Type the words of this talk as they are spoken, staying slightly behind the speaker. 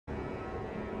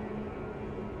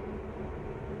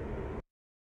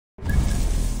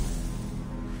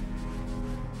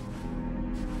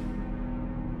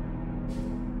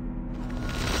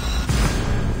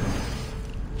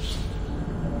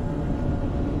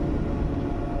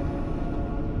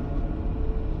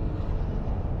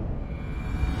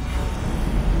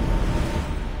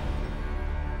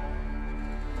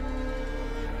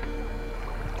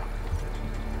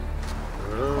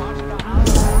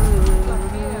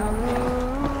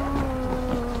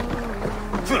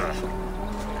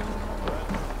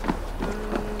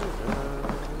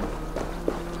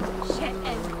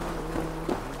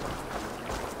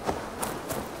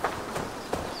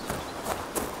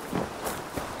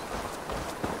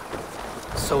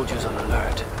Soldiers on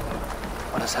alert.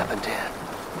 What has happened here?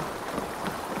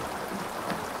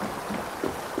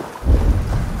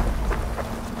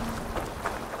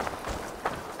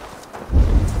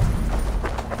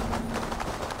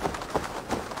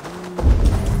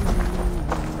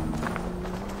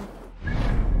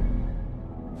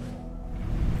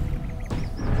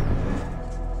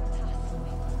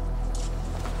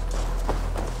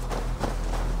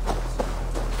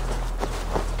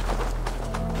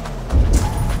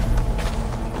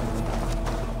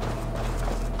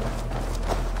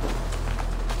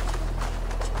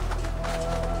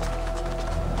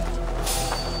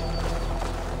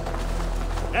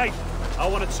 Hey, I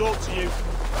want to talk to you.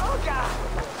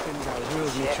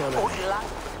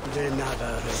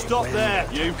 Stop there,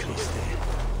 you.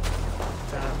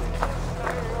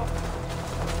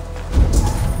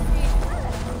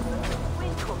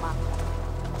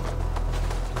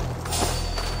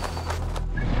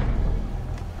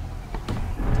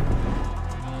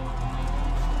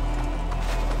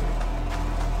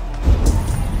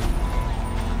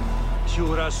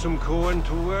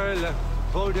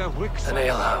 An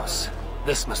alehouse.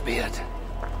 This must be it.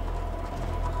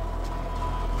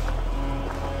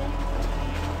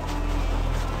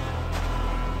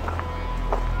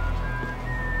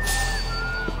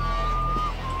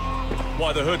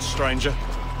 Why the hood, stranger?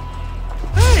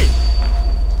 Hey!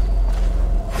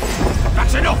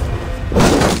 That's enough!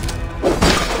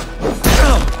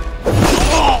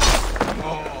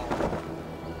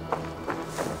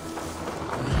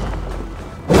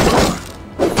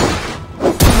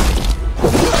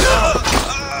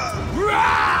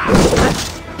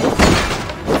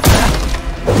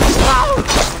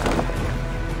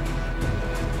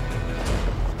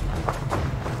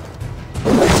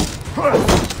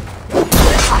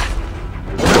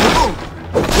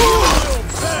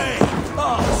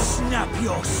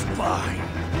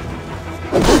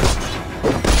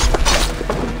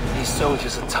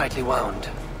 Soldiers are tightly wound.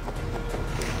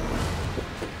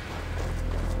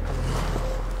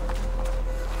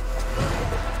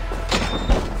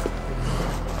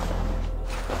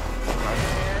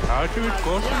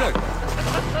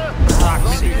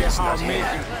 Celia's not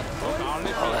here.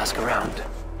 I'll ask around.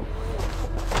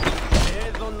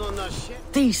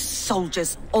 These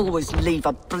soldiers always leave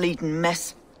a bleeding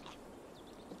mess.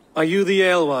 Are you the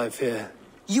alewife here?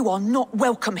 You are not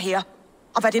welcome here.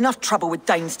 I've had enough trouble with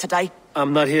Danes today.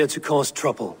 I'm not here to cause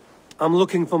trouble. I'm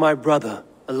looking for my brother,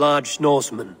 a large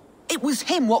Norseman. It was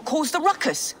him what caused the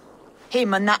ruckus.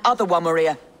 Him and that other one were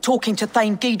here, talking to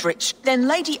Thane Giedrich. Then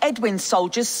Lady Edwin's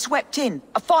soldiers swept in.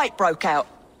 A fight broke out.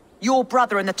 Your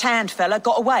brother and the tanned fella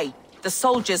got away. The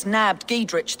soldiers nabbed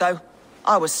Giedrich, though.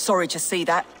 I was sorry to see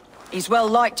that. He's well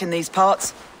liked in these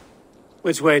parts.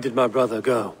 Which way did my brother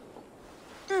go?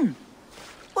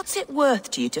 What's it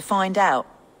worth to you to find out?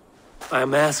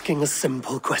 I'm asking a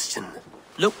simple question.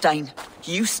 Look, Dane,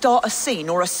 you start a scene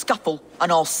or a scuffle,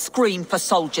 and I'll scream for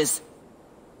soldiers.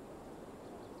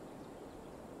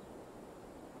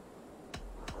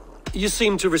 You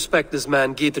seem to respect this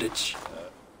man, Giedrich.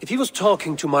 If he was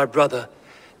talking to my brother,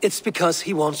 it's because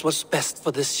he wants what's best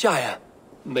for this Shire.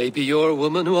 Maybe you're a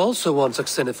woman who also wants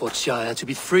Oxenefordscire to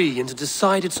be free and to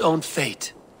decide its own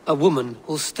fate. A woman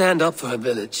who'll stand up for her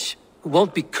village, who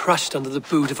won't be crushed under the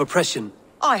boot of oppression.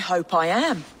 I hope I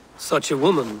am. Such a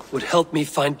woman would help me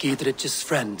find Giedrich's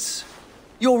friends.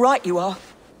 You're right, you are.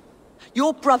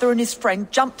 Your brother and his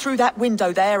friend jumped through that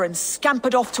window there and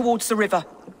scampered off towards the river.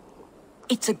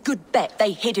 It's a good bet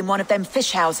they hid in one of them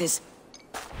fish houses.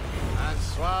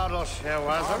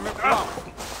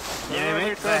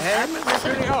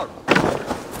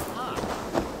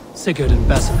 Sigurd and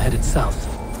Basim headed south.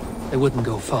 They wouldn't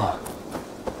go far.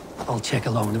 I'll check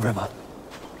along the river.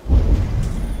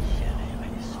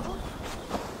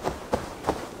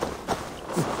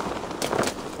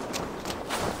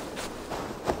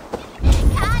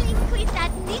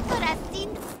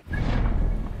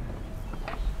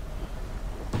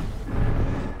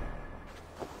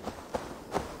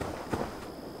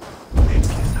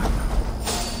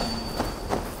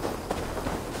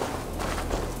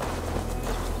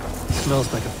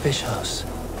 Smells like a fish house.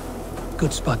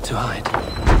 Good spot to hide.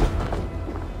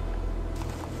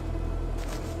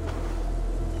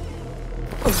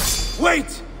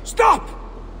 Wait! Stop!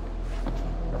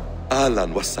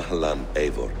 Ahlan wa sahlan,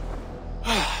 Eivor.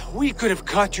 We could have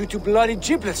cut you to bloody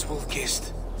giblets,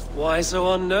 Wolf-Kissed. Why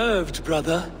so unnerved,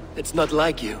 brother? It's not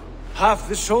like you. Half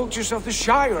the soldiers of the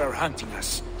Shire are hunting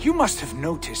us. You must have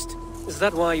noticed. Is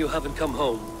that why you haven't come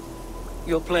home?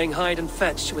 You're playing hide and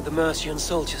fetch with the Mercian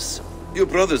soldiers. Your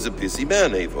brother's a busy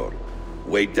man, Eivor.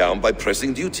 Weighed down by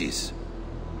pressing duties.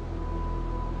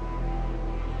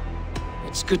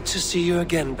 It's good to see you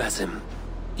again, Basim.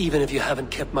 Even if you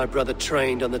haven't kept my brother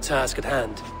trained on the task at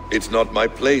hand. It's not my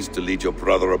place to lead your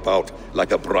brother about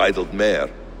like a bridled mare.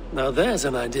 Now there's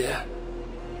an idea.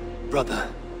 Brother,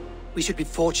 we should be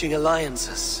forging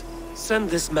alliances. Send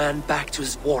this man back to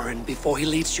his warren before he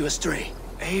leads you astray.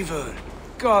 Eivor,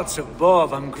 gods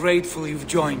above, I'm grateful you've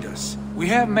joined us. We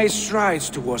have made strides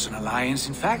towards an alliance,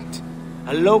 in fact.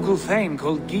 A local thane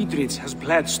called Giedrich has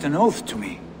pledged an oath to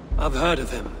me. I've heard of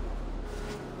him.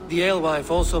 The alewife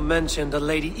also mentioned a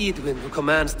Lady Edwin who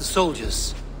commands the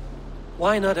soldiers.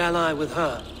 Why not ally with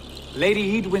her?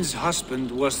 Lady Edwin's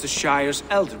husband was the Shire's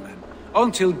elderman,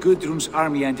 until Gudrun's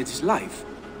army ended his life.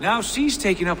 Now she's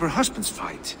taking up her husband's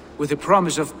fight, with a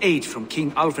promise of aid from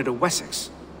King Alfred of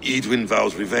Wessex. Edwin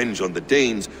vows revenge on the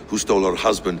Danes who stole her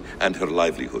husband and her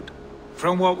livelihood.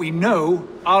 From what we know,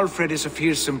 Alfred is a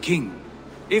fearsome king.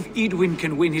 If Edwin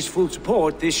can win his full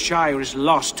support, this Shire is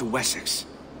lost to Wessex.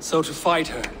 So to fight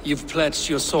her, you've pledged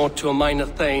your sword to a minor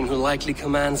thane who likely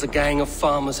commands a gang of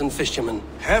farmers and fishermen.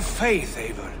 Have faith,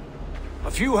 Eivor. A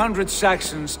few hundred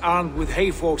Saxons armed with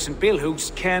hayforks and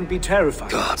billhooks can be terrifying.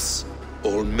 Gods.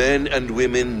 All men and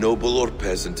women, noble or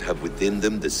peasant, have within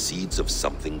them the seeds of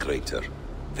something greater.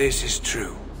 This is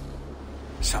true.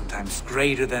 Sometimes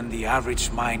greater than the average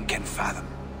mind can fathom.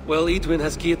 Well, Edwin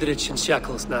has Giedrich in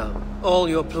shackles now. All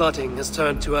your plotting has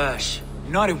turned to ash.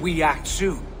 Not if we act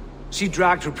soon. She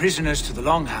dragged her prisoners to the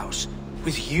Longhouse.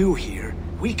 With you here,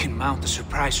 we can mount a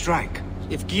surprise strike.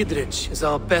 If Giedrich is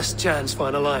our best chance for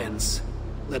an alliance,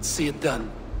 let's see it done.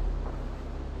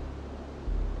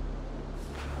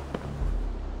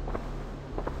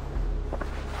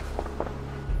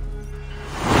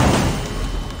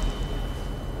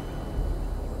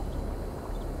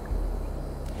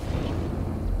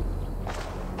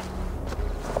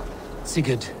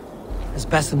 Sigurd, has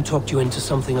Basim talked you into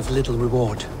something of little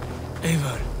reward?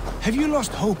 Eivor, have you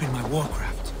lost hope in my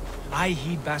warcraft? I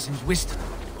heed Basim's wisdom,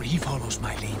 but he follows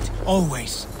my lead,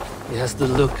 always. He has the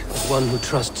look of one who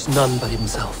trusts none but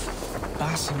himself.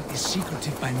 Basim is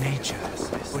secretive by nature,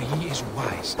 but he is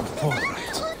wise and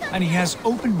forthright. And he has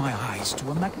opened my eyes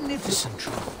to a magnificent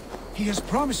truth. He has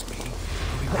promised me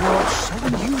a reward so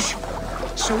unusual,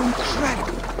 so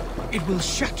incredible, it will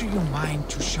shatter your mind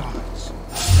to shards.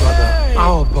 Brother,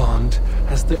 our bond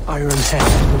has the iron head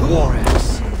and the war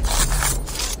axe.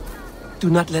 Do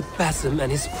not let Basim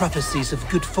and his prophecies of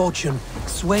good fortune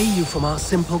sway you from our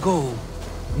simple goal.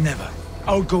 Never.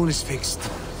 Our goal is fixed.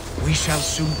 We shall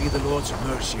soon be the lords of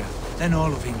Mercia, then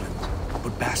all of England.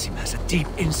 But Basim has a deep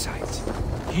insight.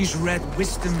 He's read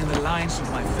wisdom in the lines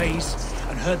of my face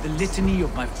and heard the litany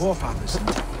of my forefathers.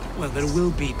 Well, there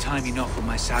will be time enough for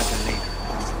my saga later.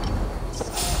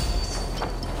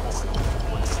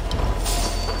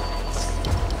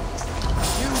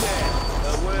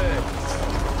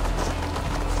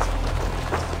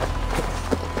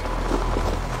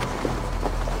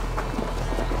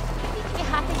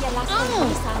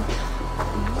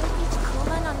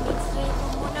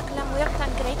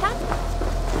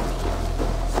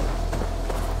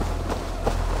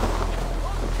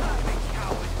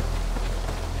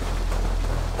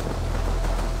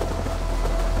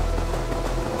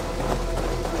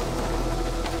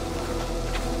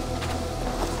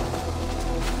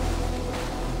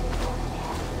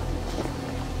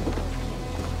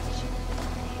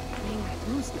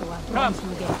 Come,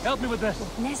 help me with this.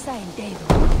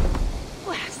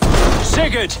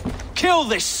 Sigurd, kill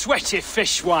this sweaty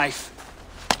fishwife.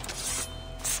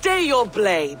 Stay your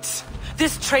blades.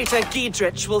 This traitor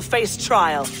Giedrich will face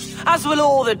trial, as will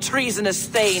all the treasonous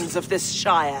thanes of this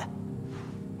shire.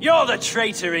 You're the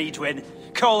traitor, Edwin,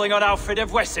 calling on Alfred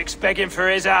of Wessex begging for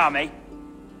his army.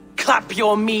 Clap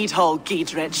your mead hole,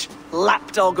 Giedrich,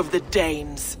 lapdog of the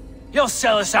Danes. You'll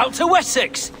sell us out to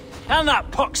Wessex, and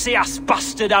that poxy-ass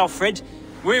bastard Alfred.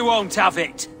 We won't have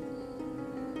it.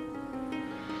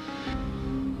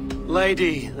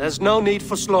 Lady, there's no need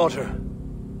for slaughter.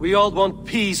 We all want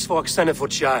peace for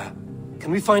Oxenefordscire.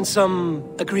 Can we find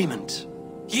some agreement?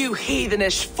 You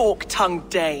heathenish fork-tongued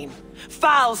Dane.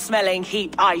 Foul-smelling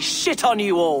heap, I shit on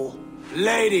you all.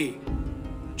 Lady,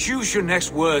 choose your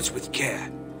next words with care.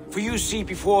 For you see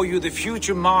before you the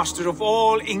future master of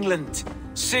all England,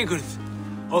 Sigurd,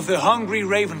 of the hungry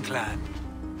Raven clan.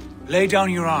 Lay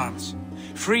down your arms.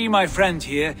 Free my friend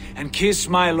here and kiss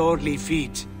my lordly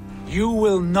feet. You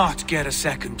will not get a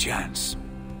second chance.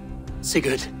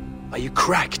 Sigurd, are you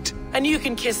cracked? And you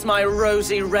can kiss my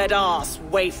rosy red ass,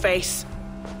 wayface.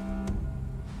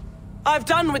 I've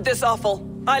done with this offal.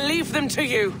 I leave them to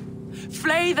you.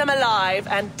 Flay them alive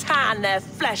and tan their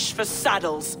flesh for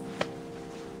saddles.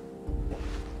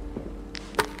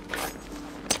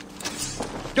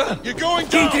 You're going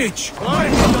down! Giedrich! What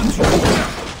have you done to me?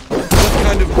 What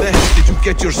kind of mess did you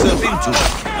get yourself into?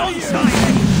 Don't sign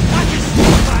it! I can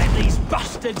still find these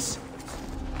bastards!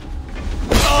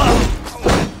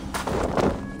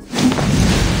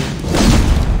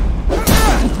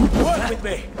 Work with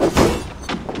me!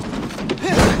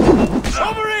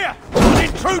 Over here! An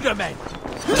intruder, men!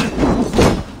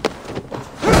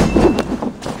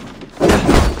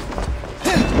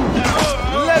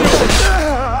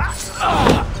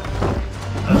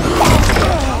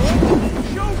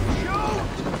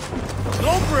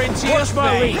 Watch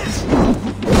my lead!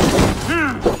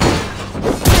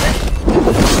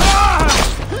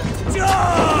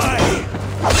 Die!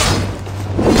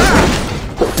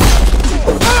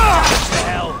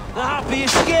 Hell, the Happy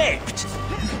escaped!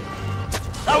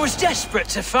 I was desperate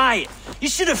to fight. You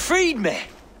should have freed me.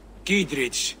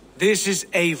 Giedrich, this is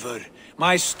Eivor,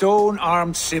 my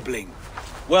stone-armed sibling.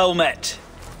 Well met.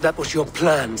 That was your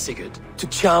plan, Sigurd. To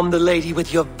charm the lady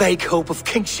with your vague hope of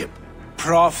kingship.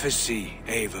 Prophecy,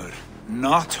 Eivor,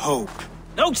 not hope.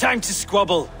 No time to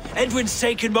squabble. Edwin's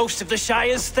taken most of the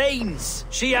Shire's thanes.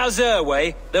 She has her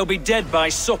way. They'll be dead by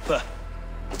supper.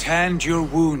 Tend your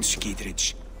wounds,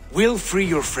 Giedrich. We'll free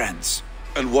your friends.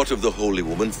 And what of the holy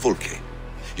woman Fulke?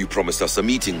 You promised us a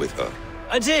meeting with her.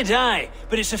 I did, aye.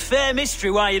 But it's a fair mystery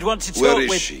why you'd want to talk Where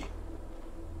with... is she?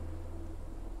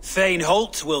 Thane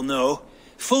Holt will know.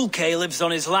 Fulke lives on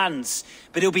his lands,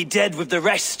 but he'll be dead with the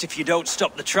rest if you don't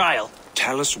stop the trial.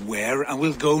 Tell us where and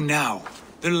we'll go now.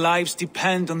 Their lives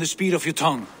depend on the speed of your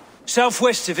tongue.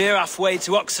 Southwest of here, halfway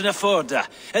to Oxenefordscire,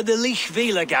 at the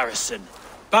VALHALLA garrison.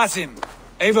 Basim,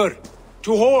 Eivor,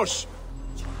 to horse!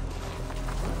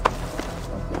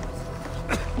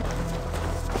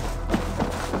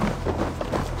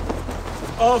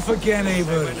 Off again,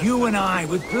 Eivor, you and I,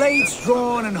 with blades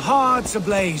drawn and hearts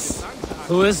ablaze.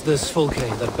 Who is this Fulke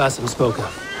that Basim spoke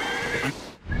of?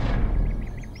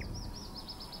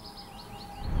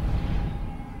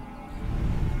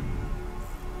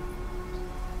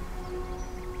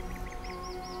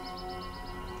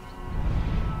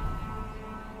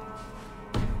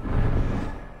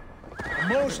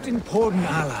 Most important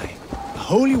ally, a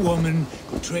holy woman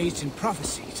who trades in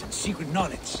prophecies and secret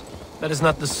knowledge. That is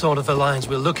not the sort of alliance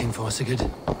we're looking for,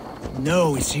 Sigurd.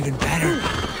 No, it's even better.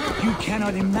 You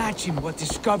cannot imagine what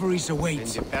discoveries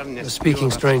await. You're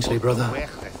speaking strangely, brother.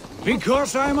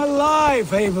 Because I'm alive,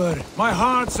 Eivor. My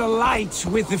heart's alight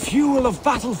with the fuel of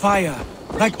battle fire.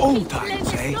 Like old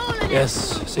times, eh?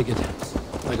 Yes, Sigurd.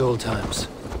 Like old times.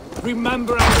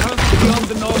 Remember our hunt beyond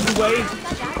the Northern Way?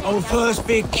 Our first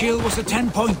big kill was a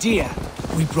 10-point deer.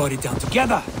 We brought it down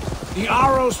together. The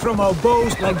arrows from our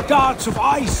bows like darts of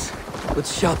ice. With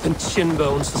sharpened shin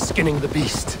bones for skinning the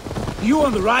beast. You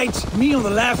on the right, me on the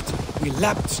left. We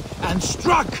leapt and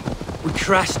struck. We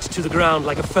crashed to the ground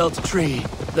like a felled tree.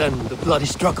 Then the bloody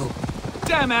struggle.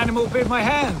 Damn animal bit my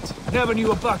hand. Never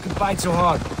knew a buck could bite so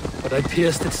hard. But I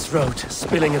pierced its throat,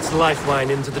 spilling its life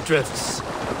wine into the drifts.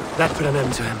 That put an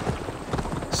end to him.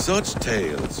 Such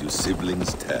tales you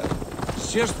siblings tell.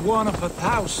 It's just one of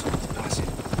 1,000,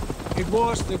 Basim. It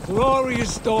was the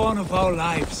glorious dawn of our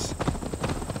lives.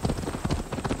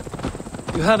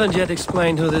 You haven't yet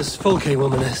explained who this Fulke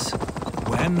woman is.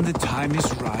 When the time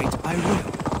is right, I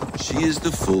will. She is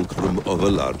the fulcrum of a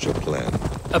larger plan.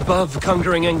 Above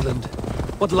conquering England,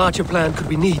 what larger plan could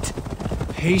we need?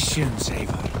 Patience,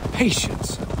 Eivor.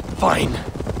 Patience. Fine.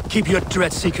 Keep your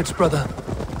dread secrets, brother.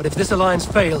 But if this alliance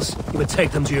fails, you will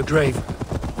take them to your grave.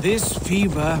 This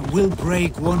fever will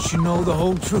break once you know the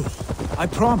whole truth. I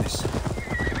promise.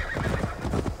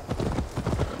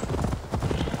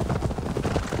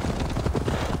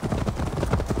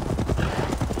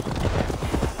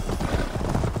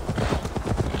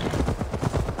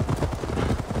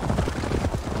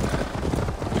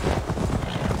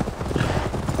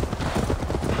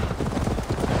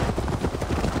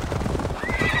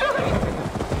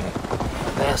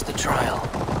 There's the trial.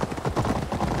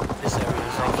 This area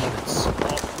is off limits.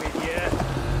 Off with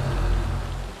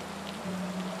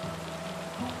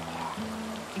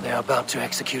you. They are about to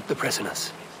execute the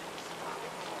prisoners.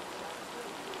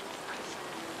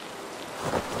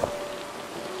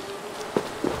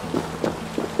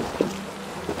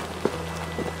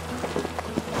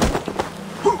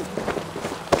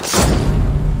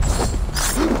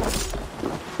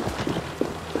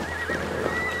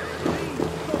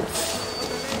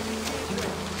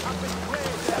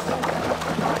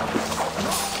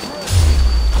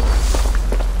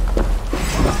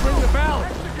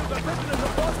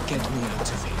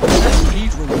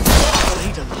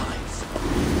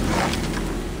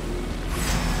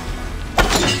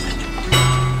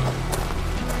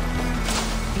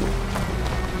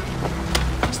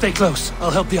 Stay close.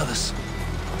 I'll help the others.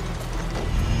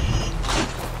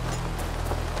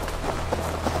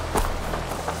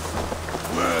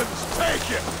 Worms,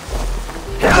 take it!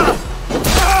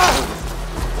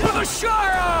 To the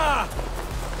Shire!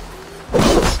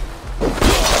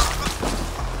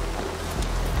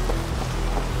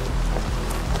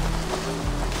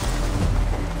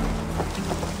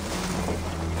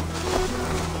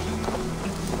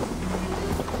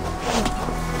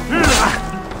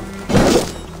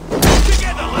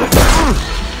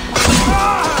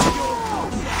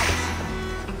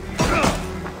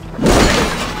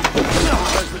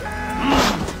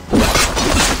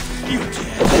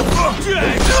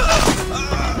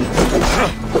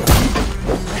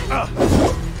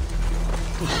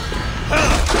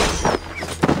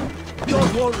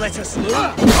 Won't let us move.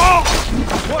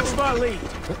 Watch my lead.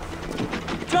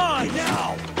 Die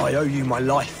now! I owe you my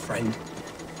life, friend.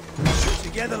 Shoot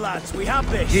together, lads. We have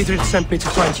this. Giedrich sent me to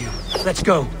find you. Let's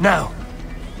go, now.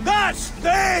 That's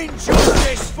Thane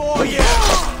justice for you!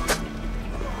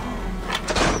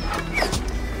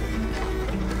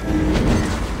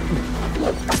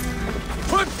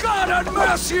 For God and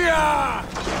mercy!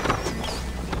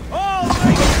 I'll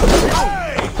make you pay!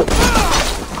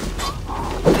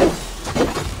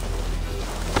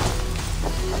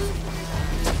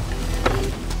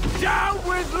 Down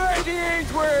with Lady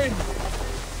Edwin!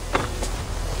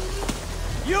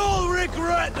 You'll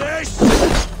regret this!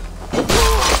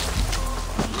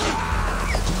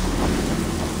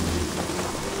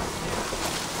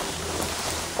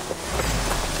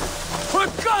 For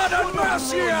God and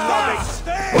mercy! That's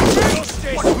Thane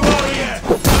justice for you!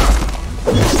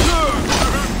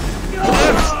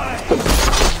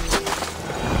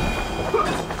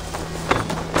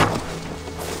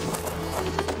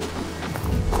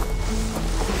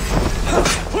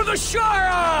 For the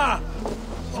Shire!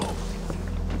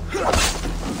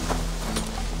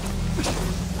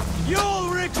 You'll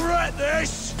regret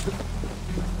this!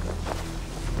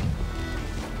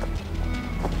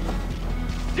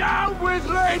 Down with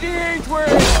Lady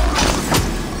Edwin!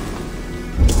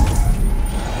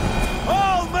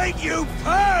 I'll make you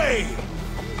pay!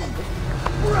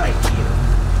 Break you!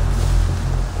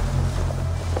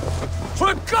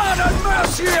 For God and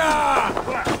mercy!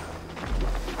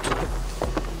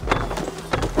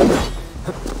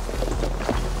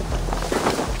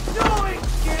 No ain't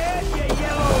scared, you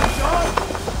yellow dog!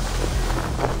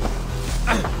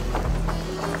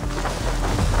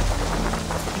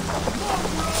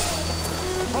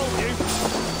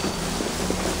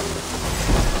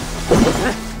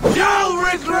 You'll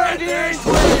regret this!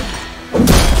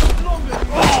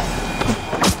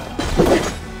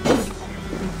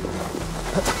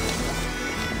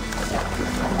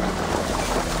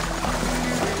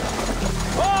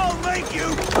 I'll make you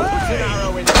pay!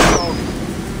 Arrow in the dog.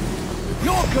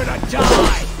 You're gonna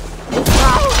die!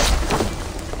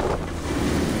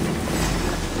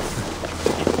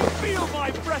 Feel my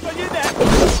breath on your neck!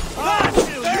 That's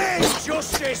There's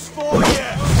justice for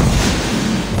you!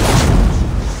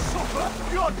 Suffer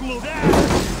your blood!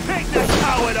 Pick the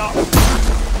coward up!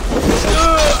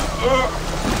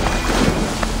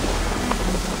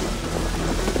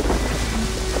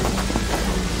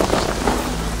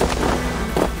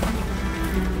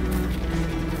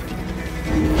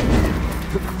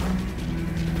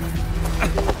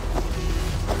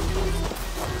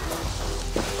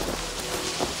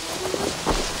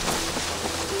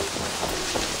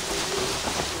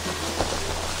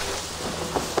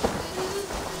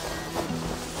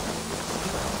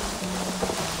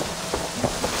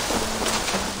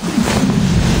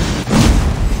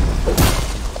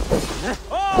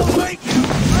 I'll make you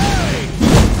pay!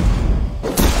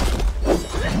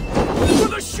 For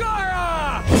the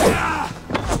Shire!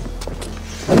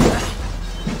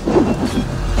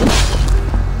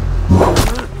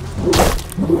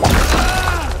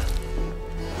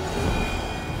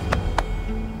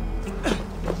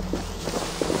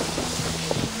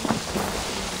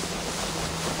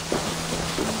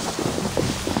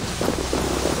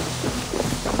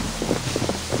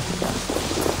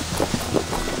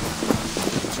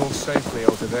 It's all safely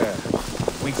over there.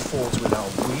 We fought with our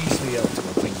Weasley elder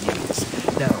for years.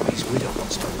 Now his widow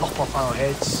wants to lop off our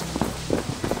heads.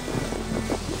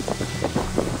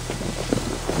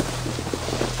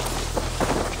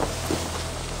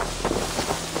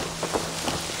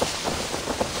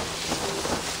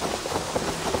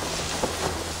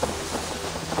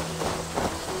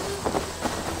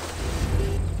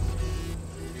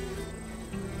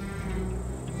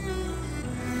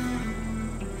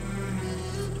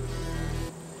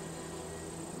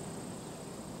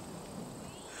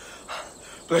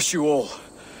 Bless you all.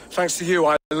 Thanks to you,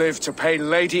 I live to pay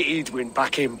Lady Edwin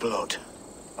back in blood.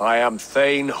 I am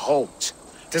Thane Holt.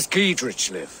 Does Giedrich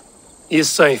live? He is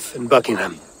safe in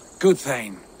Buckingham. Good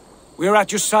Thane. We are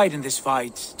at your side in this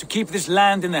fight, to keep this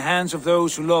land in the hands of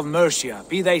those who love Mercia,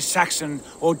 be they Saxon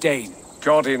or Dane.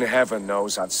 God in heaven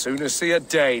knows I'd sooner see a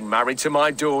Dane married to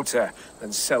my daughter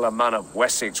than sell a man of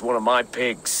Wessex one of my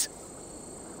pigs.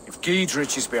 If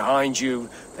Giedrich is behind you,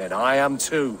 then I am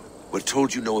too. We're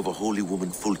told you know of a holy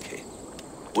woman, Fulke.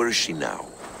 Where is she now?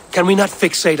 Can we not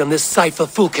fixate on this cipher,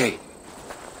 Fulke?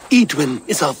 Edwin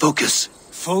is our focus.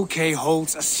 Fulke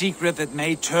holds a secret that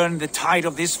may turn the tide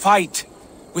of this fight.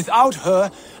 Without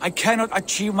her, I cannot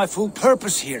achieve my full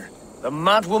purpose here. The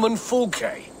madwoman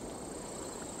Fulke?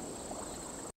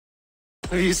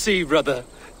 You see, brother,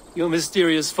 your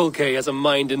mysterious Fulke has a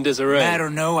mind in disarray. Bad or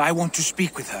no, I want to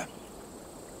speak with her.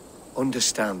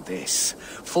 Understand this.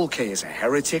 Fulke is a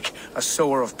heretic, a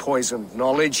sower of poisoned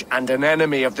knowledge, and an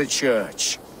enemy of the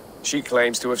Church. She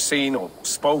claims to have seen or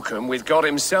spoken with God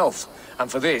himself,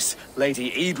 and for this,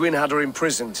 Lady Edwin had her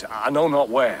imprisoned, I know not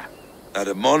where. At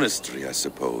a monastery, I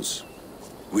suppose.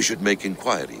 We should make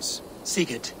inquiries.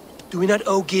 Sigurd, do we not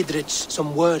owe Giedrich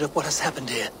some word of what has happened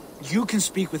here? You can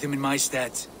speak with him in my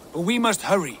stead, but we must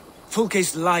hurry.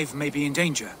 Fulke's life may be in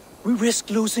danger. We risk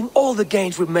losing all the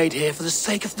gains we've made here for the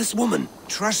sake of this woman.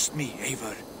 Trust me,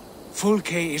 Eivor.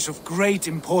 Fulke is of great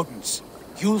importance.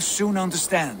 You'll soon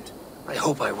understand. I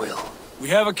hope I will. We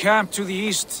have a camp to the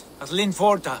east, at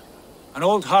Linforta. An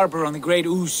old harbor on the Great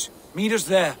Ouse. Meet us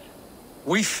there.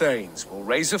 We Thanes will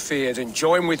raise a feard and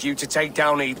join with you to take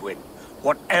down Edwin,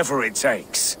 whatever it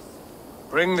takes.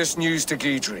 Bring this news to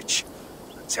Giedrich,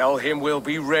 and tell him we'll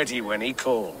be ready when he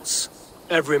calls.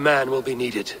 Every man will be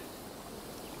needed.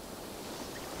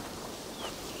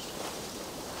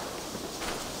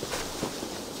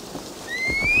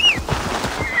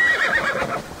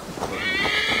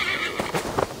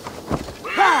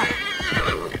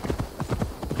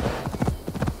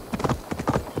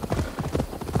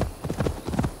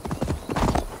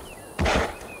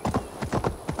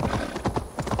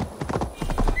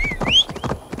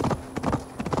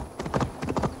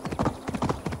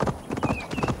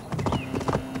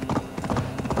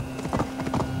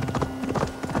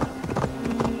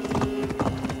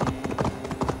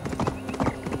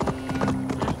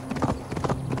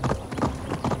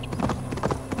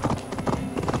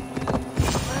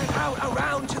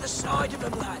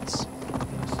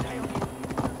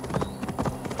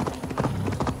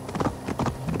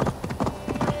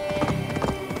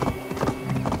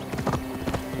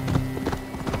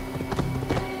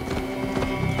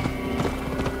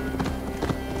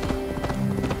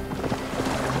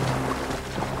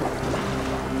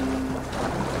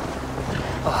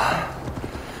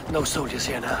 No soldiers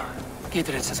here now.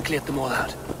 Giedrich has cleared them all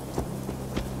out.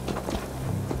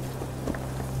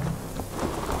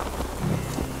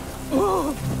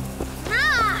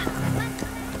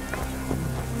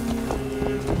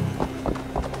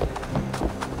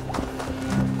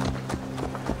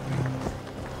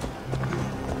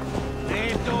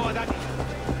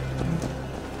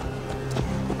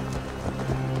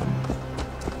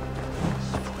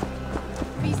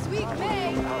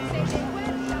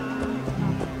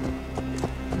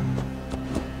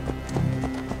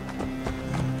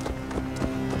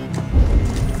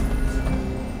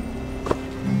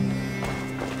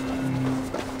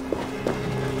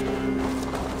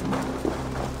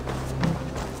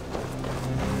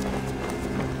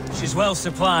 She's well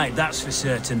supplied, that's for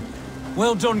certain.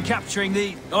 Well done capturing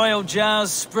the oil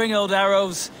jars, spring-oiled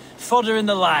arrows, fodder and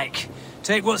the like.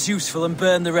 Take what's useful and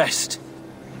burn the rest.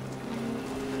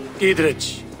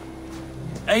 Giedrich.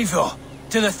 Eivor,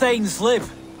 do the Thanes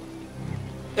live?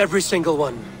 Every single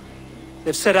one.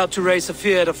 They've set out to raise a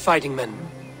fear of fighting men.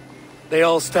 They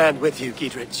all stand with you,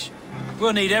 Giedrich.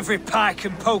 We'll need every pike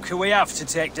and poker we have to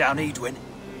take down Edwin.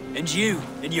 And you,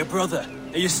 and your brother,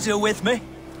 are you still with me?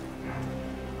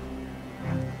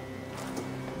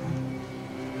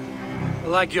 I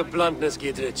like your bluntness,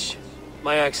 Giedrich.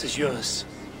 My axe is yours.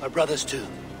 My brother's too.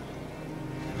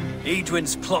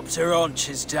 Edwin's plopped her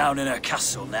haunches down in her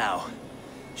castle now.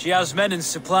 She has men and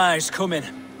supplies coming.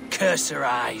 Curse her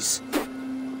eyes.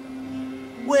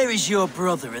 Where is your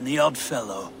brother and the odd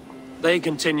fellow? They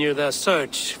continue their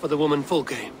search for the woman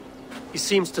Fulke. He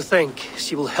seems to think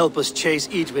she will help us chase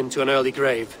Edwin to an early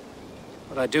grave.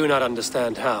 But I do not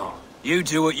understand how. You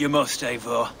do what you must,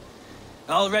 Eivor.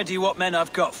 I'll ready what men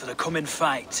I've got for the coming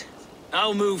fight.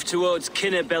 I'll move towards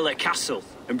Kinnabella Castle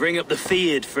and bring up the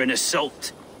feared for an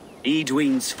assault.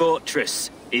 Edwin's fortress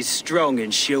is strong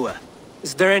and sure.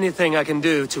 Is there anything I can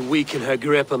do to weaken her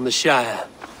grip on the Shire?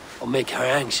 Or make her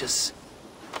anxious?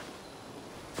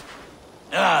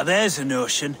 Ah, there's a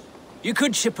notion. You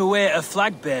could chip away at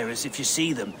flag bearers if you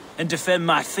see them, and defend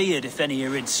my field if any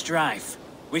are in strife.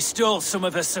 We stole some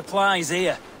of the supplies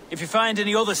here. If you find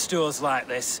any other stores like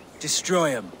this,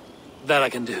 destroy them. That I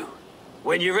can do.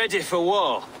 When you're ready for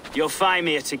war, you'll find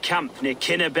me at a camp near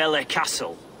Kinnabella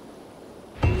Castle.